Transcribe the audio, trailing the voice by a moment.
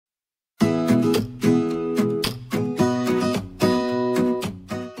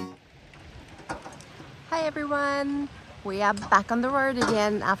everyone, we are back on the road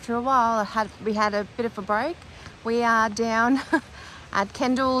again after a while. We had a bit of a break. We are down at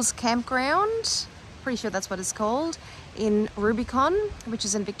Kendalls campground, pretty sure that's what it's called, in Rubicon, which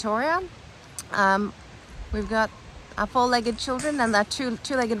is in Victoria. We've got our four-legged children and our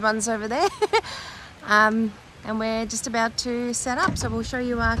two-legged ones over there. And we're just about to set up, so we'll show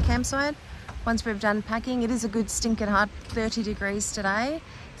you our campsite once we've done packing. It is a good stinking hot 30 degrees today.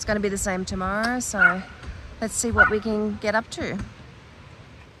 It's going to be the same tomorrow, so let's see what we can get up to.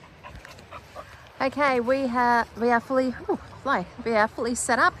 Okay, we are fully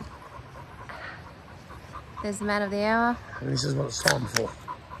set up. There's the man of the hour. And this is what it's time for.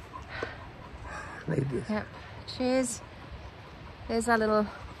 Need this. Yep. Cheers. There's our little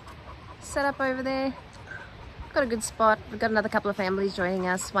setup over there. Got a good spot. We've got another couple of families joining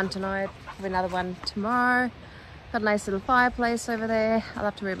us. One tonight, probably another one tomorrow. Got a nice little fireplace over there. I'll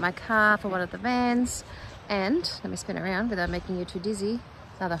have to move my car for one of the vans. And let me spin around without making you too dizzy.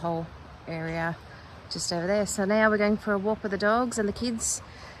 Another whole area just over there. So now we're going for a walk with the dogs and the kids.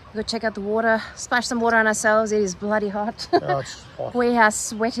 We'll go check out the water, splash some water on ourselves. It is bloody hot. Oh, it's hot. We are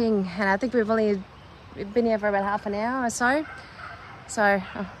sweating, and I think we've been here for about half an hour or so. So, I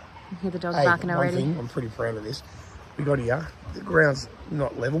hear the dog barking already. One thing, I'm pretty proud of this. We got here, the ground's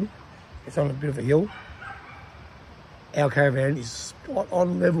not level. It's on a bit of a hill. Our caravan is spot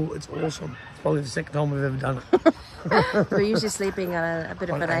on level. It's awesome. It's probably the second time we've ever done it. We're usually sleeping at a bit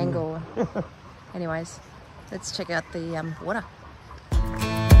of an angle. Anyways, let's check out the water.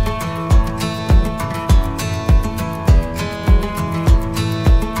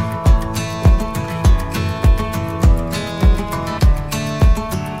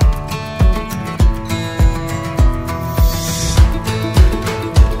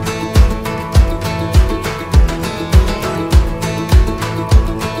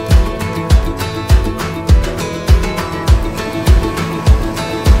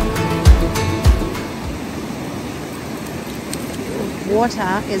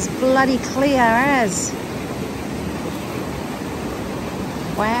 Water is bloody clear as.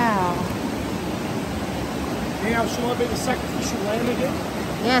 Wow. Now, shall I be the sacrificial lamb again?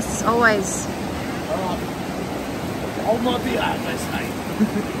 Yes, always. Alright. Hold my beer, let's say.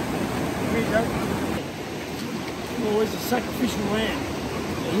 Here you go. I'm always a sacrificial lamb.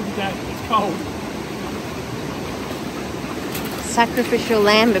 Here we go, it's cold. Sacrificial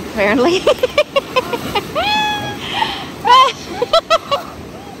lamb, apparently.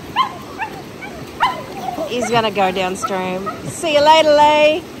 He's gonna go downstream. See you later,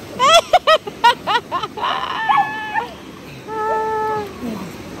 Leigh.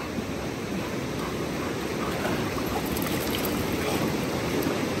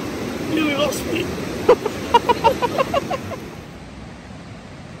 Nearly lost me.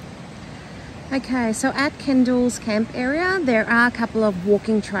 Okay, so at Kendalls camp area, there are a couple of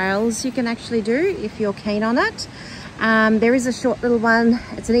walking trails you can actually do if you're keen on it. There is a short little one.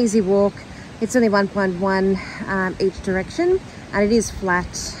 It's an easy walk. It's only 1.1 each direction, and it is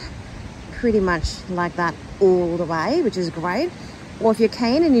flat pretty much like that all the way, which is great. Or if you're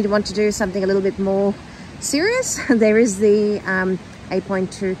keen and you want to do something a little bit more serious, there is the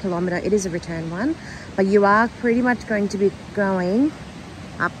 8.2 kilometre. It is a return one, but you are pretty much going to be going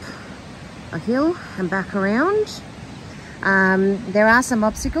up a hill and back around. There are some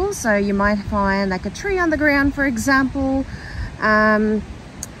obstacles, so you might find like a tree on the ground, for example.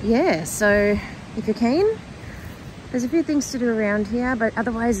 Yeah, so if you're keen, there's a few things to do around here, but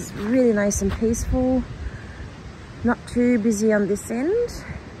otherwise it's really nice and peaceful. Not too busy on this end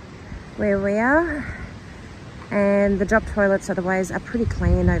where we are, and the drop toilets otherwise are pretty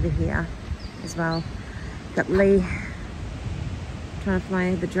clean over here as well. Got Leigh trying to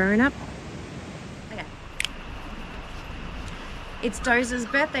fly the drone up. Okay. It's Doza's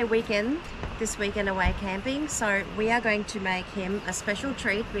birthday weekend, this weekend away camping, so we are going to make him a special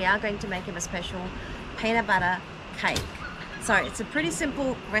treat. We are going to make him a special peanut butter cake. So it's a pretty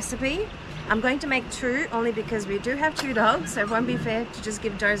simple recipe. I'm going to make two only because we do have two dogs, so it won't be fair to just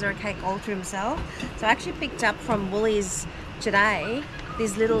give Doza a cake all to himself. So I actually picked up from Woolies today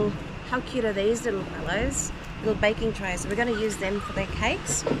these little, how cute are these little fellows? Little baking trays. So we're going to use them for their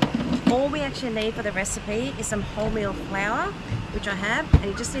cakes. All we actually need for the recipe is some wholemeal flour, which I have, and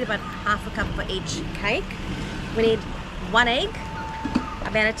you just need about half a cup for each cake. We need 1 egg,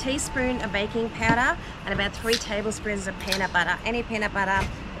 about a teaspoon of baking powder, and about 3 tablespoons of peanut butter. Any peanut butter.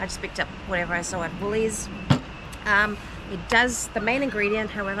 I just picked up whatever I saw at Woolies. The main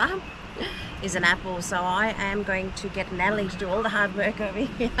ingredient, however, is an apple, so I am going to get Natalie to do all the hard work over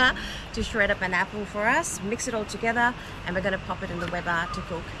here to shred up an apple for us, mix it all together, and we're going to pop it in the Weber to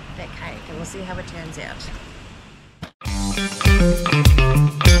cook their cake, and we'll see how it turns out.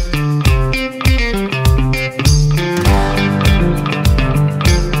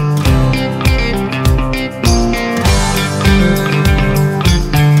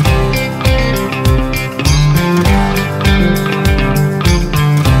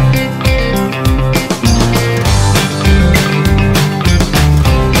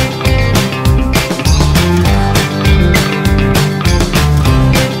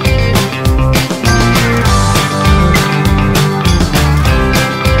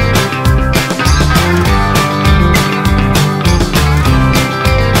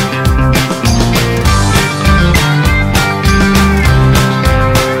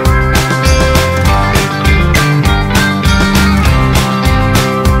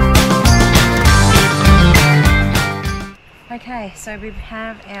 so we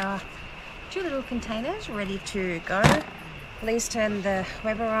have our 2 little containers ready to go. Please turn the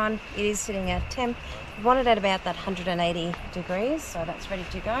Weber on. It is sitting at temp. We want it at about that 180 degrees, so that's ready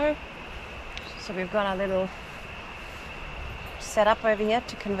to go. So we've got our little setup over here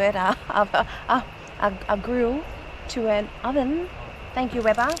to convert our grill to an oven. Thank you,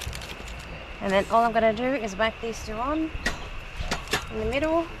 Weber. And then all I'm going to do is whack these 2 on in the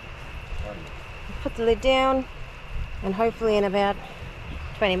middle, put the lid down, and hopefully in about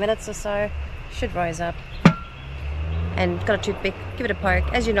 20 minutes or so should rise up. And got a toothpick, give it a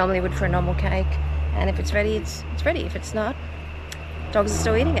poke as you normally would for a normal cake, and if it's ready, it's ready. If it's not, dogs are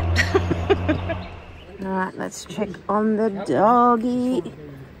still eating it. Alright, let's check on the doggy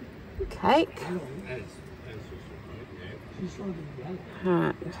cake.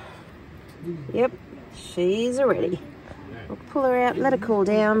 Alright, yep, she's ready. We'll pull her out, let her cool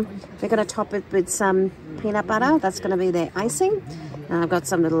down. We're going to top it with some peanut butter. That's going to be their icing. I've got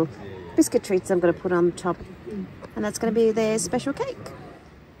some little biscuit treats I'm going to put on top, and that's going to be their special cake.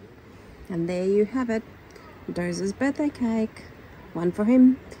 And there you have it, Doza's birthday cake. One for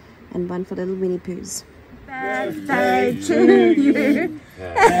him and one for little Winnie Poos. Birthday to you.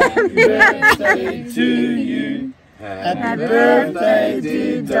 Happy birthday to you. Happy birthday,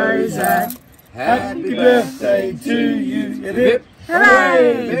 dear Doza. Happy birthday to you. Hip hip.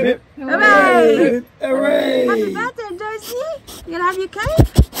 Hooray! Hip hip. Hooray! Hooray! Happy birthday, Dozy. You gonna have your cake?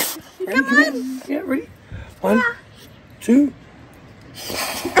 Come on. Yeah, ready? 1, 2.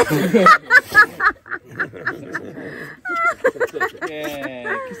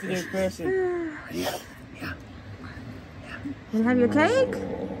 Yeah, kiss the new person. Yeah. And have your cake?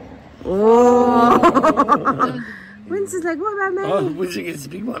 Oh! Winston's like, what about me? Oh, Winston gets a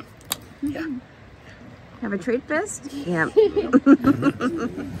big one. Yeah. Have a treat first? Yeah.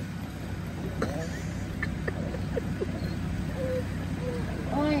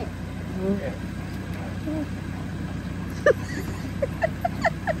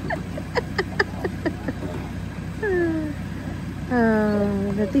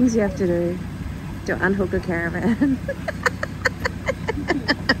 Oh, the things you have to do to unhook a caravan.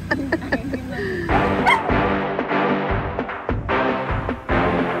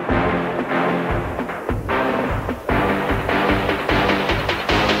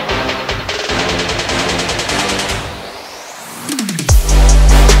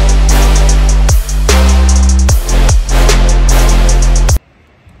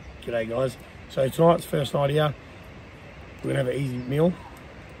 G'day guys. So tonight's first night here. We're going to have an easy meal.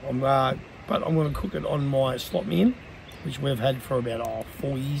 But I'm going to cook it on my slot min, which we've had for about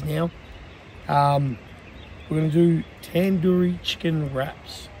 4 years now. We're going to do tandoori chicken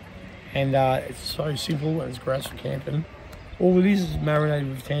wraps. And it's so simple and it's great for camping. All it is marinated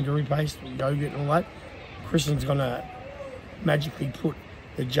with tandoori paste, yogurt and all that. Kristin's going to magically put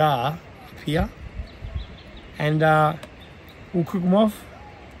the jar up here. And we'll cook them off.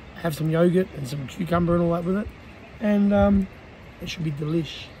 Have some yogurt and some cucumber and all that with it, and it should be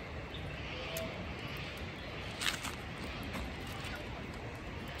delish.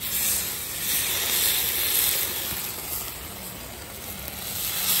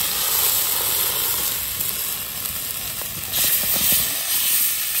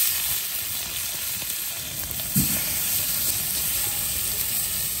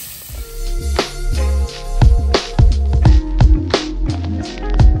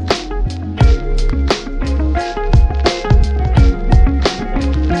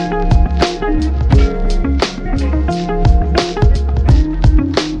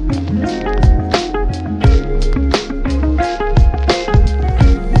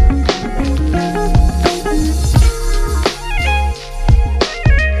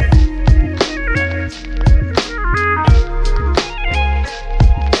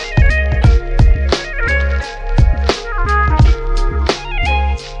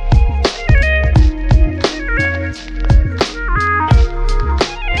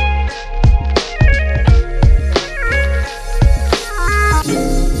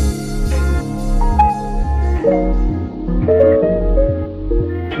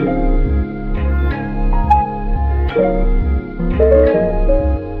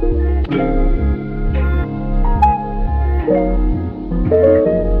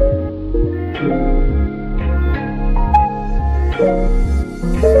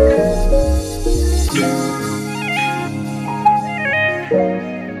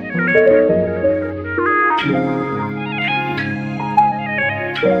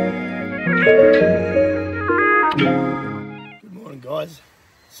 Good morning guys,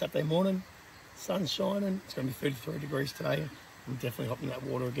 Saturday morning, sun's shining, it's going to be 33 degrees today. I'm definitely hopping in that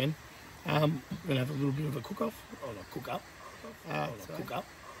water again. We're going to have a little bit of a cook-off, or not cook-up, cook up.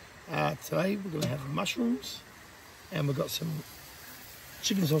 Today we're going to have mushrooms, and we've got some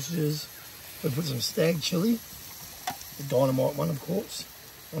chicken sausages. We'll put some stag chilli, the dynamite one, of course,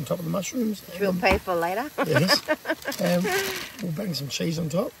 on top of the mushrooms. Which we'll pay for later. Yes. And we'll bang some cheese on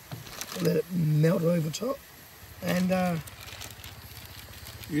top. We'll let it melt over top. And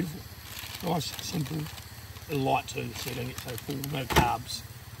beautiful. Nice, simple, and light too, so you don't get so full. No carbs.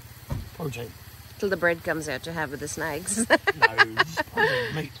 Protein. Till the bread comes out to have with the snakes. No, just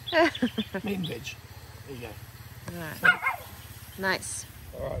protein, meat. Meat and veg. There you go. Right. Nice.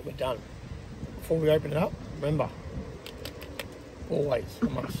 Alright, we're done. Before we open it up, remember, always a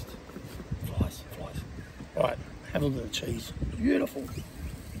must. Flies. Alright, have a look at the cheese. Beautiful.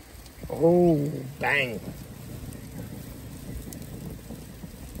 Oh, bang.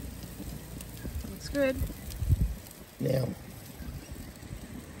 Looks good. Now,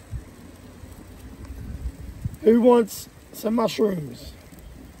 who wants some mushrooms?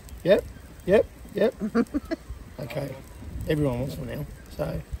 Yep. Okay, everyone wants one now,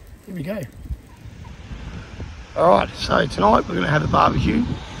 so here we go. Alright, so tonight we're going to have a barbecue,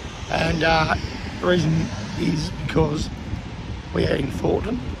 and the reason is because we are in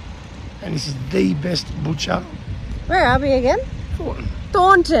Thornton, and this is the best butcher. Where are we again?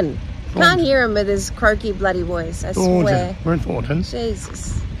 Thornton. Can't hear him with his croaky bloody voice, I swear. We're in Thornton.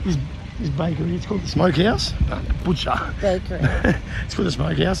 Jesus. His bakery, it's called the Smokehouse. Butcher. Bakery. It's called the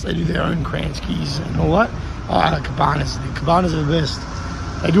Smokehouse. They do their own Kranskis and all that. Oh, I like kabanas. The kabanas are the best.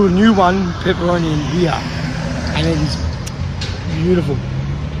 They do a new one, pepperoni and beer, and it is beautiful.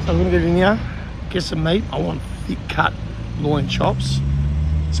 So I'm going to get in here, get some meat. I want thick cut loin chops,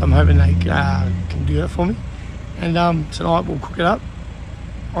 so I'm hoping they can do that for me. And tonight we'll cook it up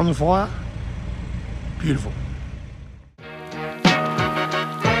on the fire. Beautiful.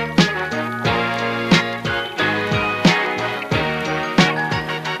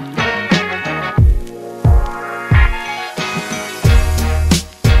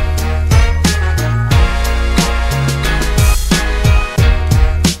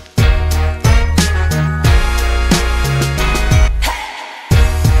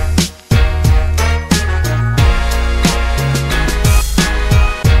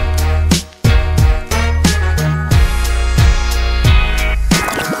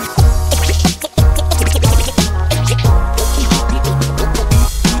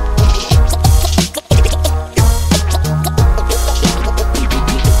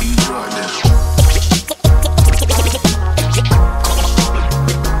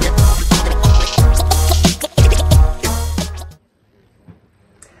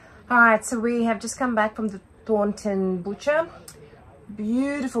 Alright, so we have just come back from the Thornton butcher.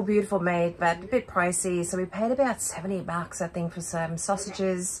 Beautiful meat, but a bit pricey. So we paid about $70, I think, for some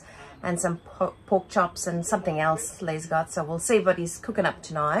sausages and some pork chops and something else Leigh's got. So we'll see what he's cooking up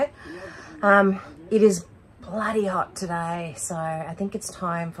tonight. It is bloody hot today, so I think it's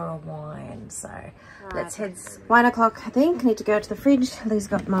time for a wine. So let's head. 1 o'clock, I think. Need to go to the fridge. Leigh's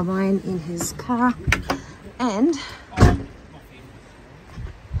got my wine in his car, and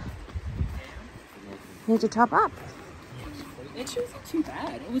need to top up. Actually, it wasn't too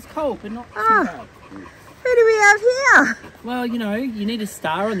bad. It was cold, but not too bad. Who do we have here? Well, you know, you need a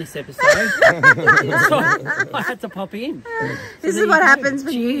star on this episode. So I had to pop in. This is what happens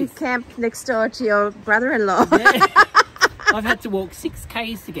when you camp next door to your brother-in-law. Yeah. I've had to walk 6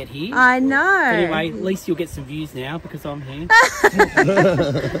 Ks to get here. I know. But anyway, at least you'll get some views now because I'm here.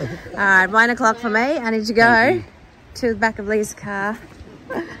 Alright, 1 o'clock for me. I need to go to the back of Leigh's car,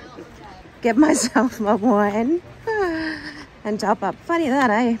 get myself my wine and top up. Funny that,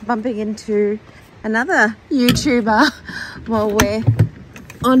 eh? Bumping into another YouTuber while we're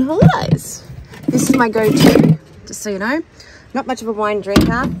on holidays. This is my go-to, just so you know. Not much of a wine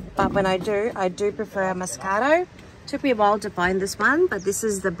drinker, but when I do prefer Moscato. Took me a while to find this one, but this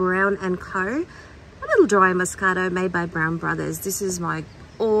is the Brown & Co. A little dry Moscato made by Brown Brothers. This is my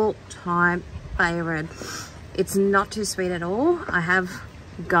all-time favorite. It's not too sweet at all. I have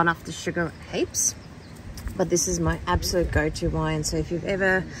gone off the sugar heaps, but this is my absolute go-to wine. So if you've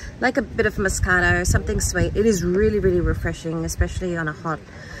ever like a bit of Moscato, something sweet, it is really refreshing, especially on a hot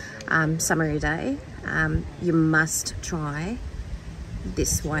summery day. You must try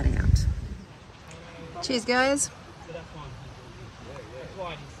this wine out. Cheers, guys.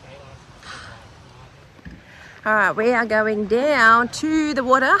 All right, we are going down to the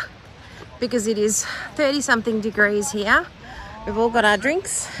water because it is 30-something degrees here. We've all got our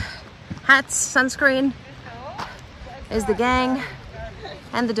drinks, hats, sunscreen. There's the gang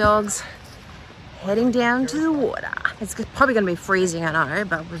and the dogs heading down to the water. It's probably going to be freezing, I know,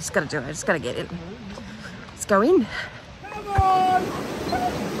 but we just got to do it. Just got to get in. Let's go in.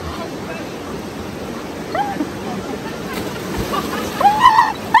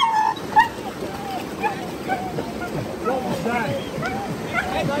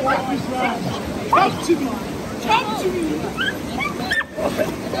 Talk to me! Talk to me!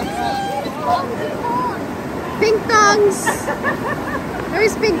 Pink dongs!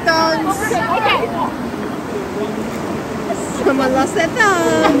 Where's pink dongs? Someone lost their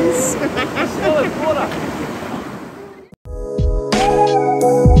thumbs!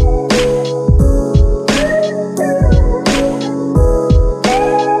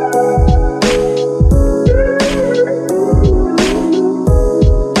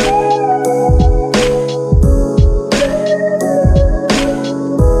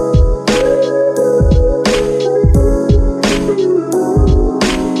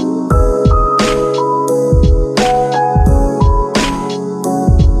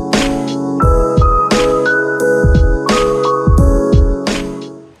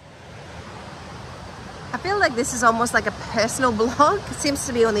 This is almost like a personal vlog. It seems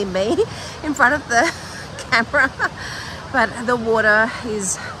to be only me in front of the camera, but the water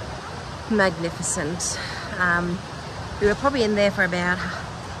is magnificent. We were probably in there for about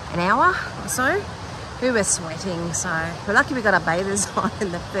an hour or so. We were sweating, so we're lucky we got our bathers on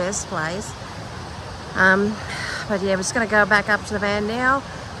in the first place. But yeah, we're just gonna go back up to the van now,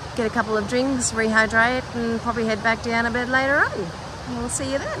 get a couple of drinks, rehydrate, and probably head back down a bit later on. And we'll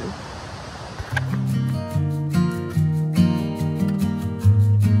see you then.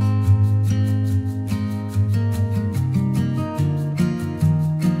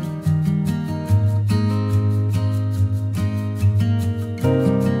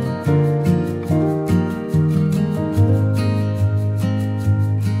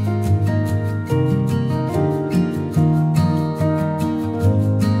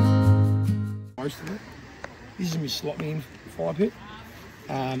 This is my slot me fire pit.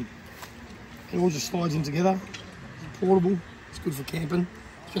 It all just slides in together. It's portable. It's good for camping,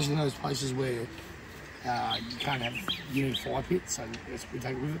 especially in those places where you can't have unit fire pit. So that's what we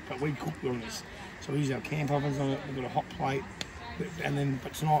take it with it. But we cook on this. So we use our camp ovens on it. We've got a hot plate, and then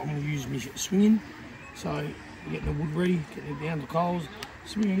but tonight I'm going to use my swinging. So we're getting the wood ready, getting it down to coals,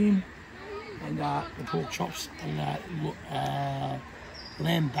 swing it in, and the pork chops and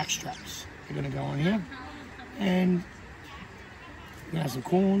lamb back straps are going to go on here. And we're going to have some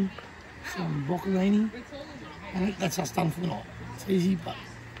corn, some broccolini, and that's us done for the night. It's easy, but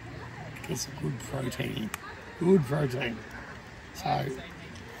it gets some good protein. Good protein. So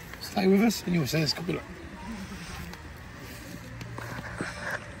stay with us and you'll see us cook it up.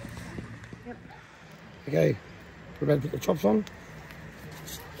 Okay, we're about to put the chops on.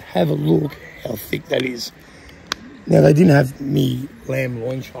 Just have a look how thick that is. Now, they didn't have me lamb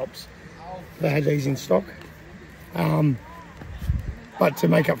loin chops. They had these in stock. But to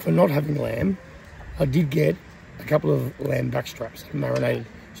make up for not having lamb, I did get a couple of lamb back straps marinated.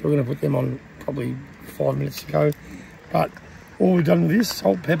 So we're going to put them on probably 5 minutes ago. But all we've done with this,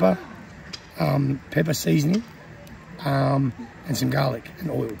 salt, pepper, pepper seasoning, and some garlic and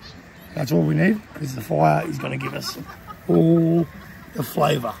oil. That's all we need, because the fire is going to give us all the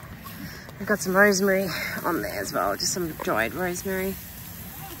flavour. I've got some rosemary on there as well, just some dried rosemary,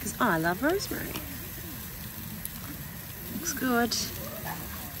 because I love rosemary. Looks good.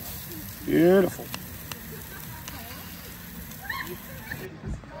 Beautiful.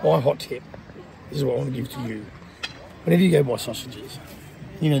 My hot tip, this is what I want to give to you. Whenever you go buy sausages,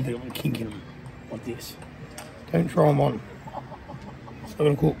 you know they've got a kink in them, like this. Don't try them on. It's not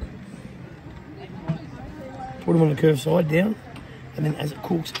going to cook. Put them on the curved side down, and then as it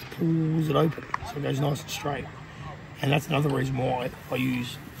cooks, it pulls it open, so it goes nice and straight. And that's another reason why I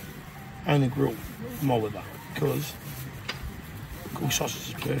use only grill for my liver, because cooked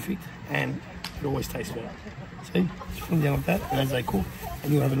sausage is perfect and it always tastes better. See, just put them down like that, and as they cook,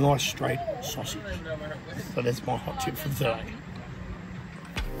 and you'll have a nice straight sausage. So that's my hot tip for today.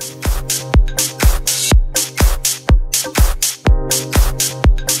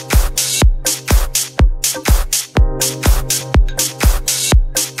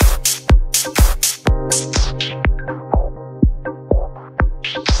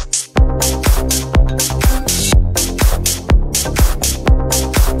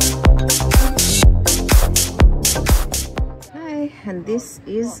 And this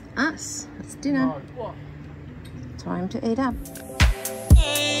is us. It's dinner. Time to eat up.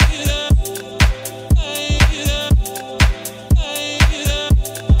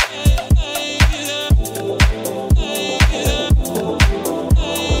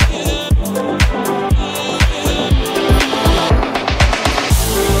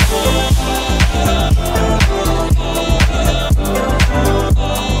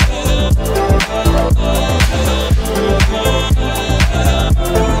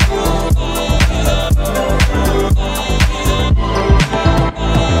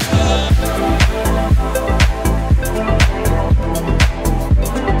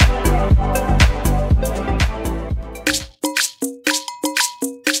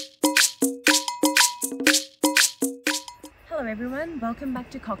 welcome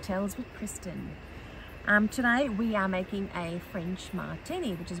back to Cocktails with Kristin. Today we are making a French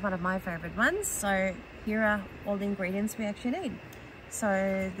martini, which is one of my favourite ones. So here are all the ingredients we actually need.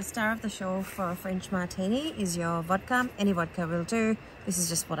 So the star of the show for a French martini is your vodka. Any vodka will do. This is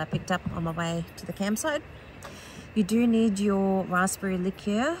just what I picked up on my way to the campsite. You do need your raspberry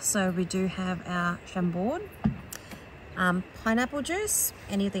liqueur, so we do have our Chambord. Pineapple juice,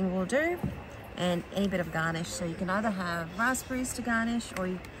 anything will do, and any bit of garnish. So you can either have raspberries to garnish, or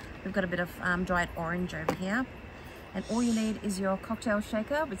we've got a bit of dried orange over here. And all you need is your cocktail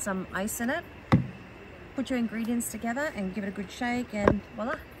shaker with some ice in it. Put your ingredients together and give it a good shake, and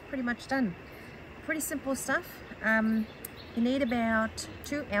voila, pretty much done. Pretty simple stuff. You need about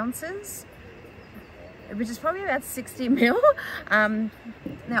 2 ounces, which is probably about 60 ml.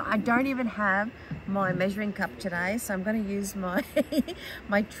 Now I don't even have my measuring cup today, so I'm going to use my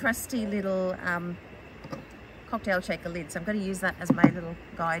my trusty little cocktail shaker lid. So I'm going to use that as my little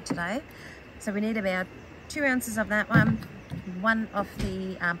guide today. So we need about 2 ounces of that one of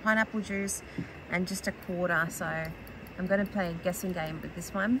the pineapple juice, and just a quarter. So I'm going to play a guessing game with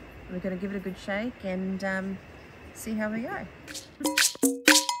this one. We're going to give it a good shake and see how we go.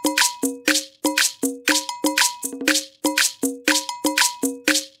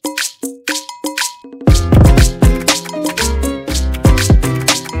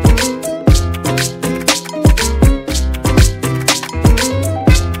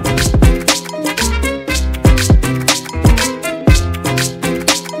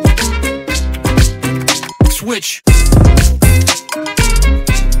 Switch.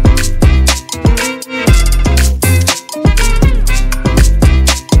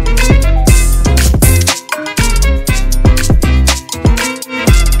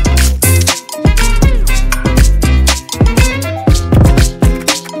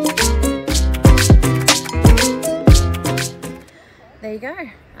 There you go,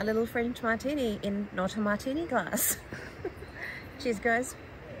 a little French martini in not a martini glass. Cheers, guys.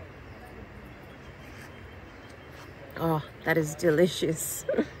 Oh, that is delicious.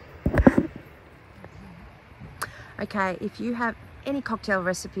 Okay, if you have any cocktail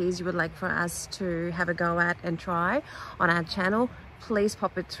recipes you would like for us to have a go at and try on our channel, please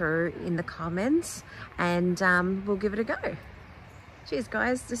pop it through in the comments, and we'll give it a go. Cheers,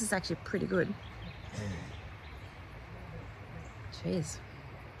 guys. This is actually pretty good. Cheers.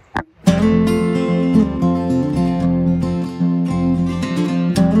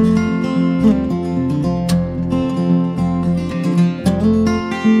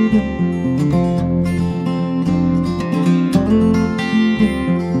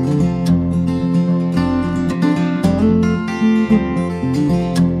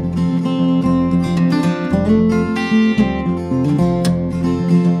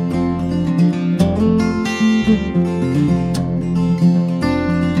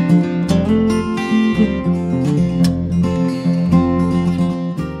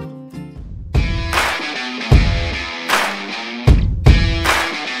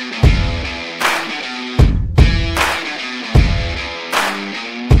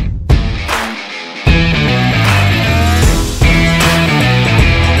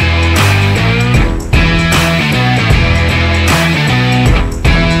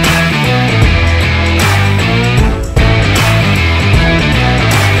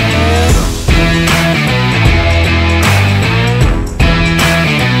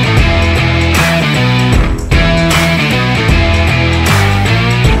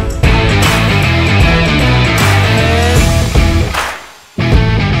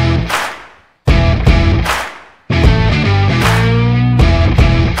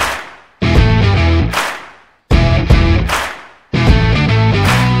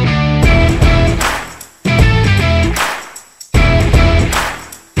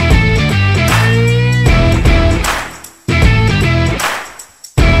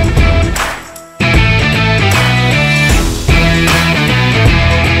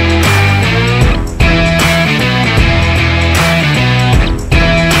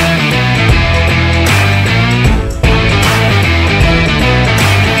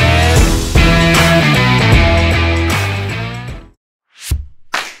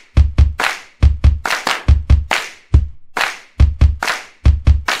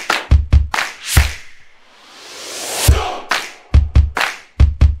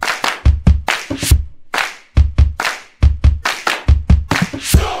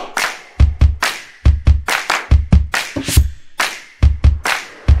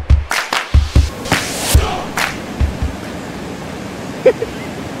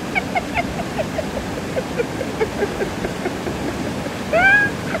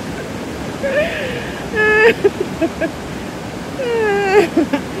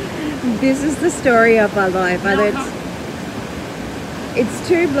 story of our life. Either it's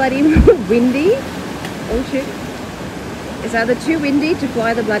too bloody windy. Oh shit. It's either too windy to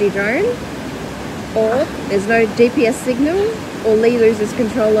fly the bloody drone, or there's no GPS signal, or Leigh loses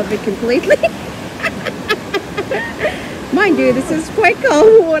control of it completely. Mind you, this is quite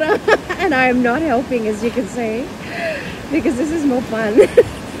cold water, and I am not helping, as you can see, because this is more fun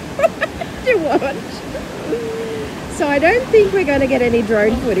to watch. So I don't think we're going to get any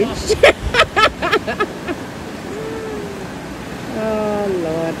drone footage. Oh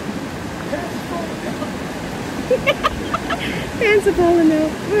Lord. Pants are falling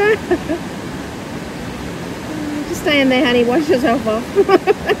out. Just stay in there, honey. Wash yourself off.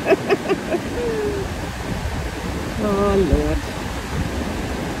 Oh Lord.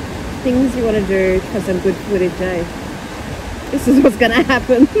 Things you want to do for some good footage, eh? This is what's going to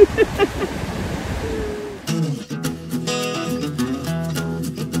happen.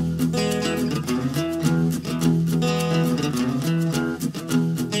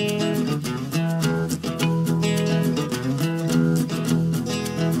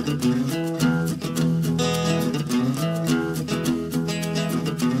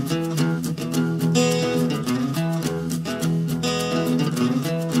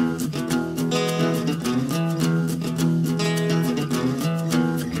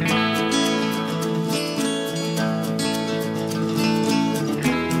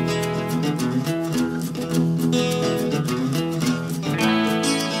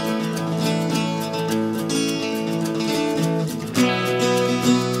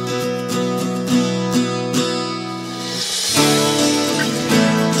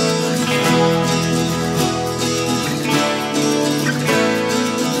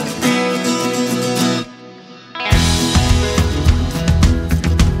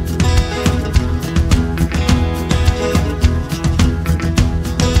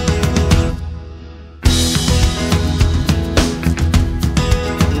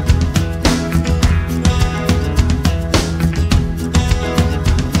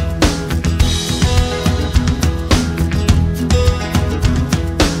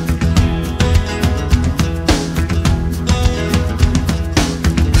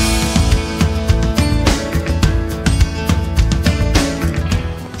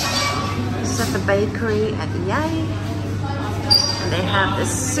 Bakery at Leigh, and they have this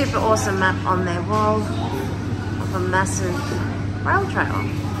super awesome map on their wall of a massive rail trail.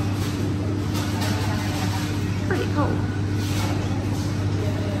 Pretty cool.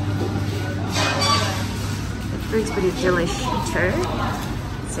 The food's pretty delish too.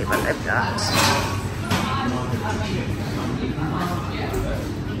 Let's see what they've got.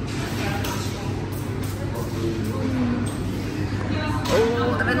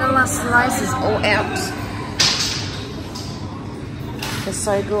 Oh, the vanilla slice is all out. They're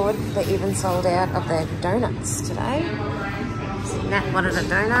so good, they even sold out of their donuts today. So Nat wanted a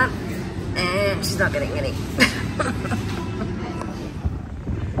donut, and she's not getting any.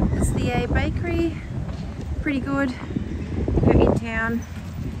 It's the Leigh Bakery, pretty good. If you're in town,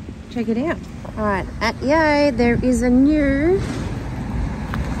 check it out. Alright, at Leigh there is a new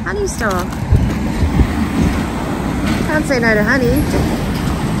honey store. Can't say no to honey,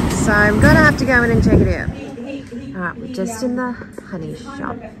 so I'm gonna have to go in and check it out. Alright, we're just in the honey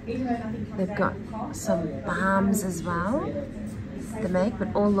shop. They've got some balms as well they make,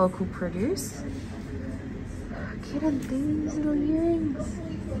 but all local produce. Look at these little earrings,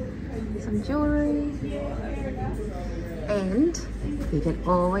 some jewellery, and you can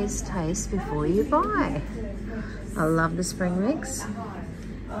always taste before you buy. I love the spring mix.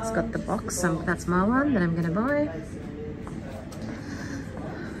 It's got the box, so that's my one that I'm gonna buy.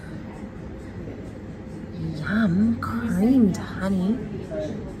 Yum, creamed honey.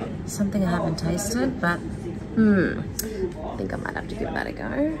 Something I haven't tasted, but I think I might have to give that a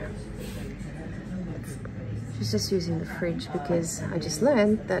go. She's just using the fridge because I just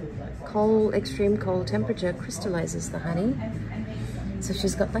learned that extreme cold temperature crystallizes the honey. So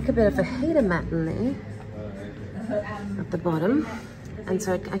she's got like a bit of a heater mat in there at the bottom, and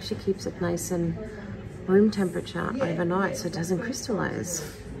so it actually keeps it nice and room temperature overnight so it doesn't crystallize.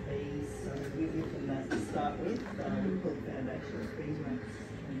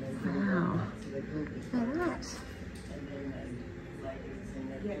 Wow, look at that.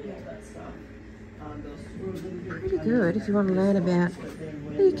 Pretty good if you want to learn about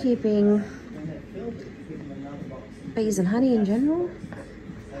beekeeping, bees and honey in general.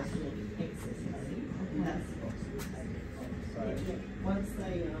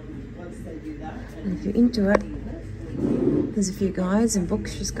 And if you're into it, there's a few guides and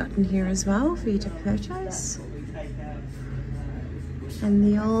books she's got in here as well for you to purchase. And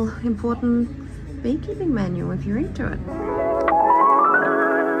the all important beekeeping manual if you're into it.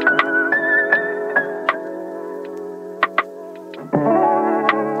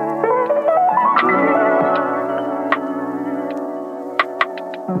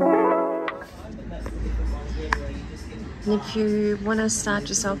 And if you want to start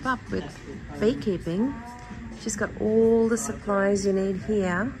yourself up with beekeeping, she's got all the supplies you need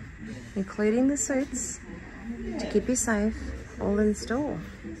here, including the suits to keep you safe, all in store.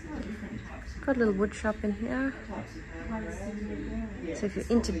 Got a little wood shop in here. So if you're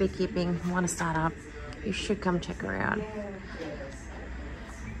into beekeeping and want to start up, you should come check her out.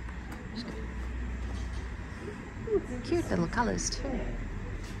 Ooh, cute little colours too.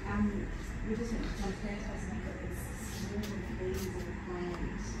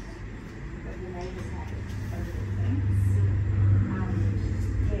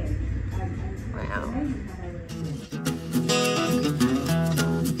 Wow.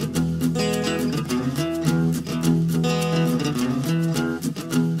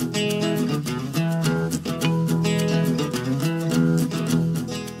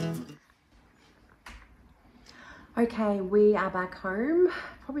 Okay, we are back home.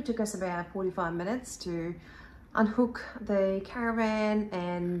 Probably took us about 45 minutes to unhook the caravan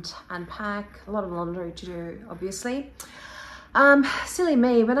and unpack. A lot of laundry to do, obviously. Silly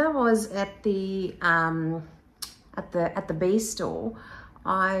me, when I was at the bee store,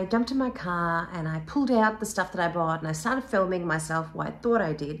 I jumped in my car and I pulled out the stuff that I bought and I started filming myself what I thought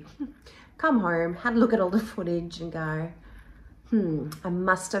I did. Come home, had a look at all the footage and go, I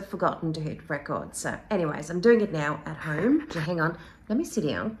must have forgotten to hit record. So anyways, I'm doing it now at home. So hang on, let me sit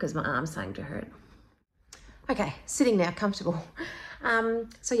down because my arm's starting to hurt. Okay, sitting now, comfortable.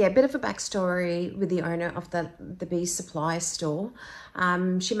 So yeah, a bit of a backstory with the owner of the bee supply store.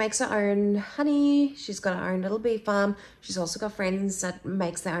 She makes her own honey. She's got her own little bee farm. She's also got friends that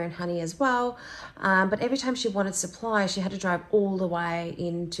makes their own honey as well. But every time she wanted supply, she had to drive all the way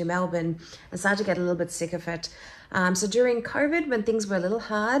into Melbourne and started to get a little bit sick of it. So during COVID, when things were a little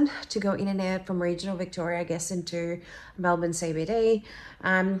hard to go in and out from regional Victoria, I guess, into Melbourne CBD,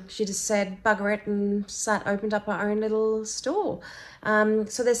 she just said, bugger it, and opened up her own little store.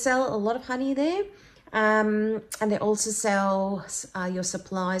 So they sell a lot of honey there, and they also sell your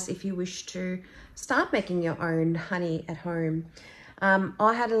supplies if you wish to start making your own honey at home.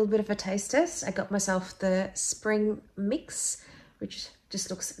 I had a little bit of a taste test. I got myself the spring mix, which just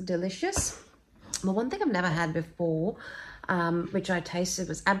looks delicious. But one thing I've never had before, which I tasted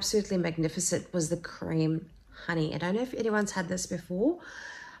was absolutely magnificent, was the cream honey. I don't know if anyone's had this before.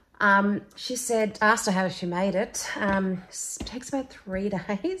 She said, I asked her how she made it. It takes about 3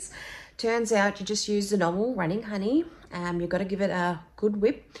 days. Turns out you just use the normal running honey. You've got to give it a good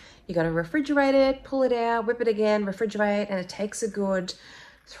whip. You got to refrigerate it, pull it out, whip it again, refrigerate, and it takes a good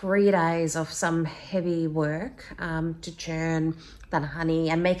 3 days of some heavy work to churn that honey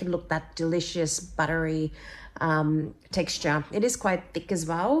and make it look that delicious buttery texture. It is quite thick as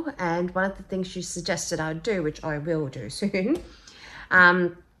well, and one of the things she suggested I would do, which I will do soon,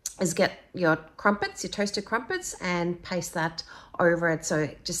 is get your crumpets, your toasted crumpets, and paste that over it so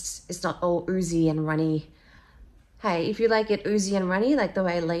it's not all oozy and runny. Hey, if you like it oozy and runny like the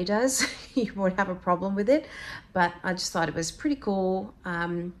way Leigh does, you won't have a problem with it. But I just thought it was pretty cool.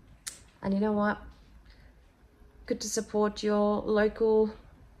 And you know what? Good to support your local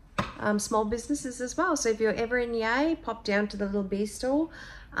small businesses as well. So if you're ever in Yea, pop down to the little bee store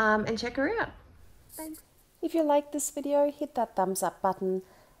and check her out. Thanks. If you like this video, hit that thumbs up button.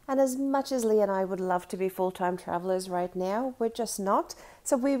 And as much as Leigh and I would love to be full-time travelers right now, we're just not.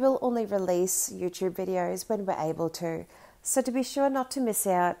 So we will only release YouTube videos when we're able to. So to be sure not to miss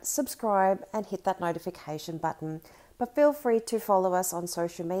out, subscribe and hit that notification button. But feel free to follow us on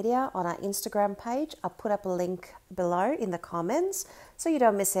social media on our Instagram page. I'll put up a link below in the comments so you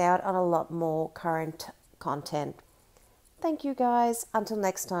don't miss out on a lot more current content. Thank you guys. Until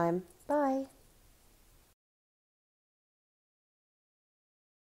next time. Bye.